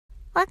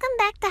Welcome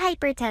back to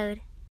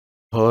Hypertoad.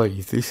 Hi,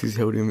 this is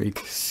how to make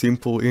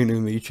simple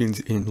animations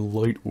in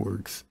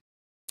Lightworks.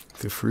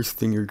 The first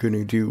thing you're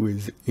gonna do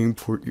is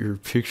import your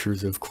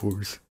pictures, of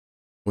course.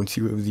 Once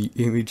you have the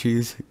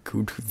images,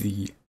 go to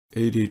the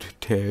Edit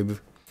tab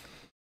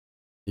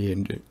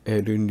and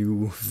add a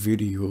new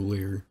video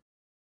layer.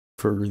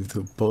 For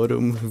the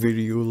bottom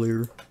video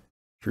layer,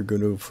 you're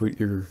gonna put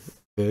your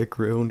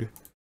background,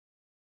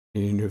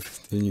 and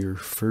then your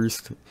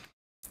first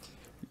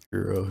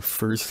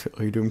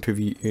item to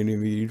be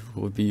animated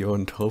will be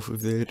on top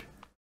of that.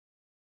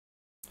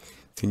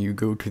 Then you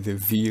go to the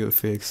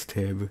VFX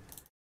tab,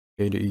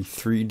 add a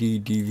 3D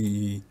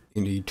DVE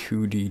and a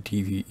 2D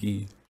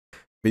DVE.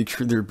 Make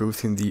sure they're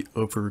both in the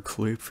upper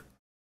clip.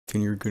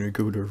 Then you're gonna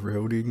go to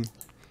routing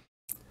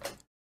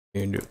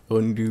and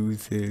undo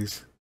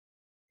this.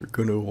 You're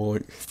gonna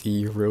want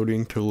the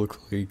routing to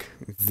look like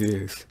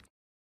this.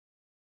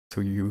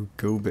 So you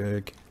go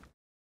back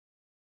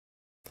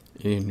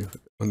and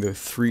on the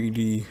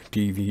 3D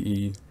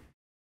DVE,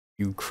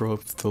 you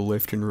crop the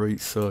left and right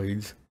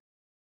sides.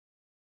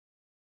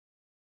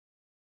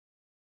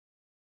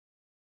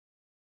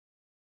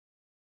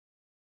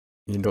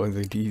 And on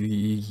the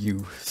DVE,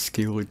 you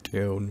scale it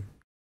down.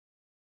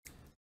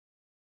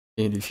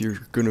 And if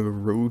you're gonna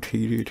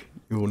rotate it,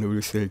 you'll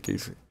notice that it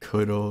gets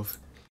cut off.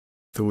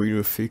 The way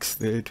to fix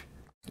that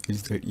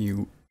is that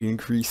you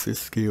increase the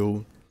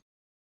scale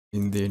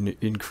and then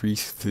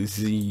increase the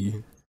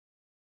Z.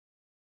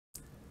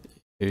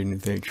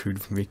 And that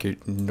should make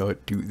it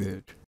not do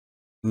that.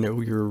 Now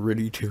you're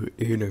ready to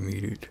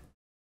animate it.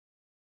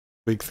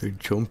 Click the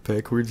jump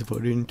backwards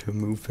button to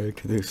move back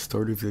to the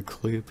start of the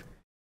clip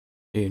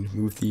and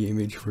move the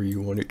image where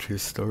you want it to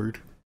start.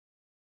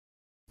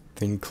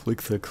 Then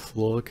click the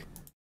clock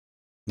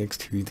next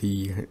to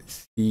the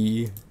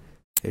C,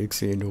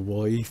 X, and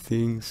Y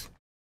things.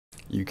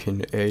 You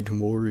can add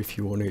more if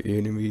you want to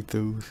animate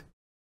those.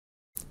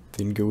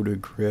 Then go to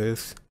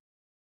graphs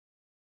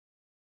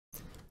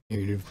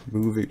and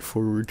move it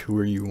forward to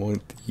where you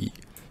want the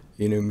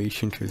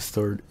animation to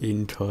start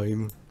in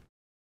time.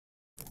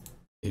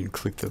 And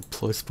click the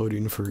plus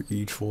button for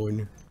each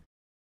one.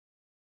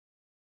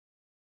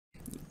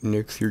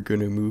 Next, you're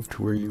gonna move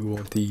to where you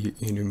want the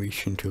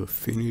animation to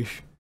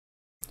finish.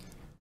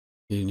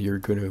 And you're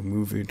gonna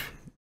move it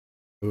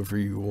however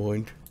you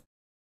want.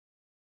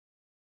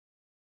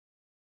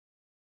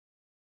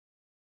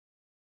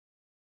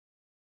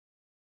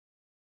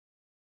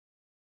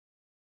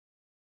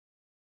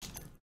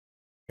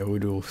 Now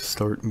it'll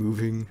start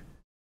moving.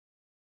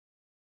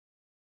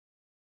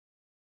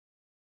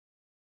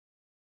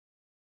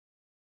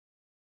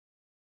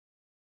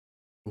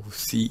 We'll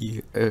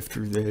see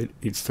after that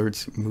it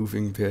starts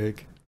moving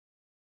back.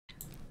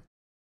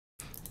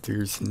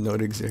 There's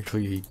not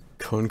exactly a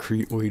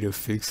concrete way to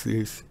fix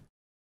this,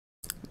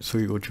 so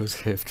you'll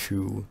just have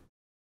to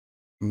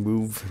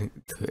move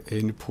the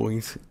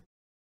endpoints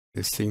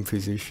the same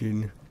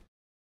position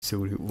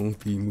so it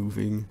won't be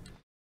moving.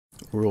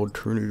 Or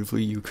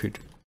alternatively, you could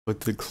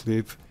put the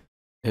clip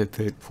at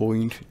that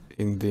point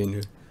and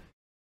then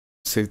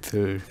set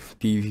the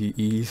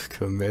DVEs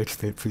to match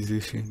that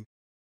position.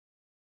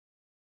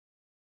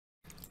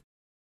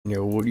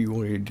 Now what you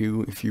want to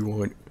do if you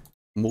want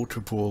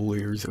multiple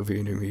layers of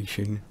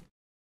animation,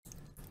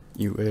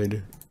 you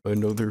add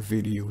another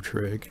video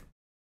track,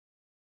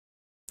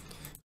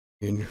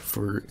 and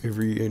for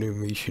every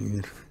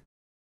animation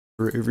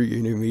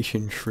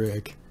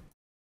track,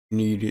 you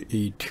need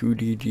a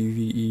 2D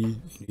DVE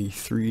and a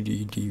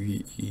 3D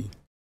DVE.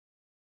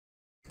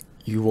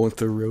 You want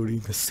the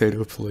routing set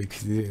up like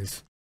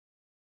this,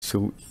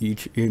 so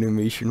each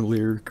animation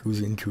layer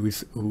goes into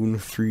its own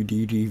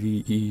 3D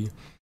DVE,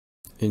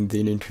 and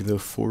then into the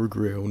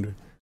foreground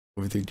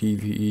of the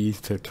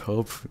DVE, the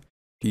top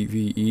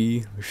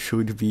DVE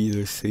should be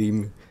the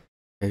same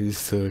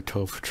as the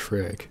top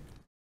track.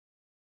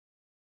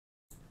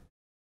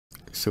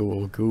 So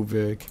I'll go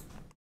back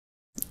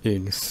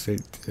and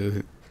set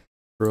the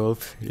crop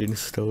and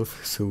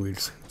stuff so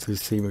it's the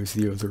same as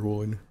the other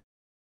one.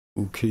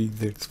 Okay,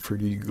 that's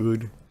pretty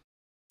good.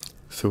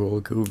 So I'll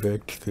go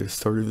back to the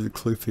start of the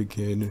clip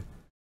again,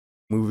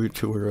 move it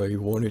to where I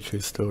want it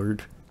to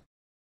start,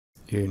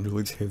 and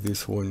let's have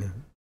this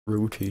one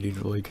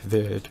rotated like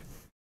that.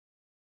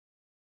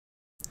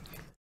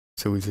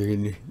 So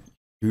then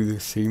do the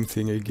same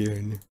thing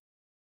again.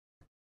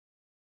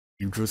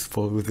 You just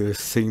follow the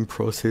same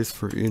process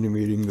for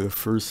animating the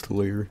first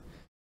layer,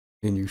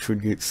 and you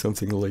should get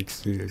something like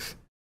this.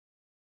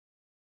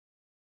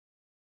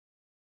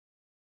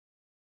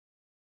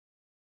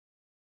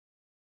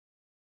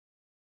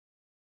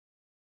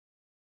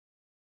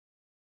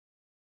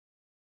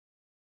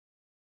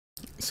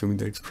 So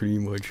that's pretty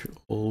much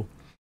all.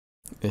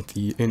 At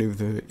the end of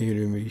the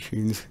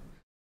animations,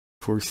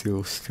 of course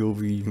they'll still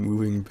be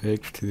moving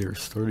back to their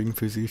starting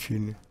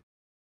position.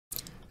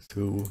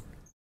 So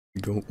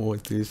you don't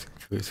want this,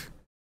 just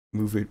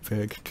move it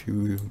back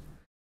to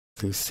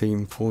the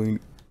same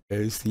point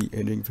as the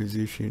ending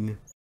position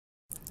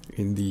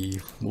in the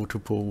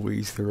multiple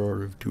ways there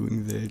are of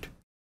doing that.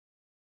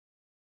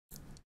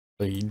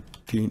 I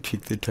didn't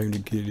take the time to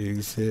get it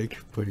exact,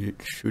 but it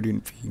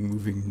shouldn't be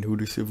moving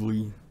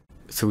noticeably.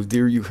 So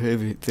there you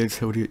have it, that's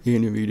how to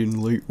animate in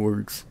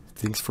Lightworks.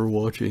 Thanks for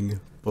watching,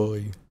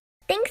 bye.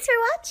 Thanks for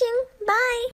watching, bye!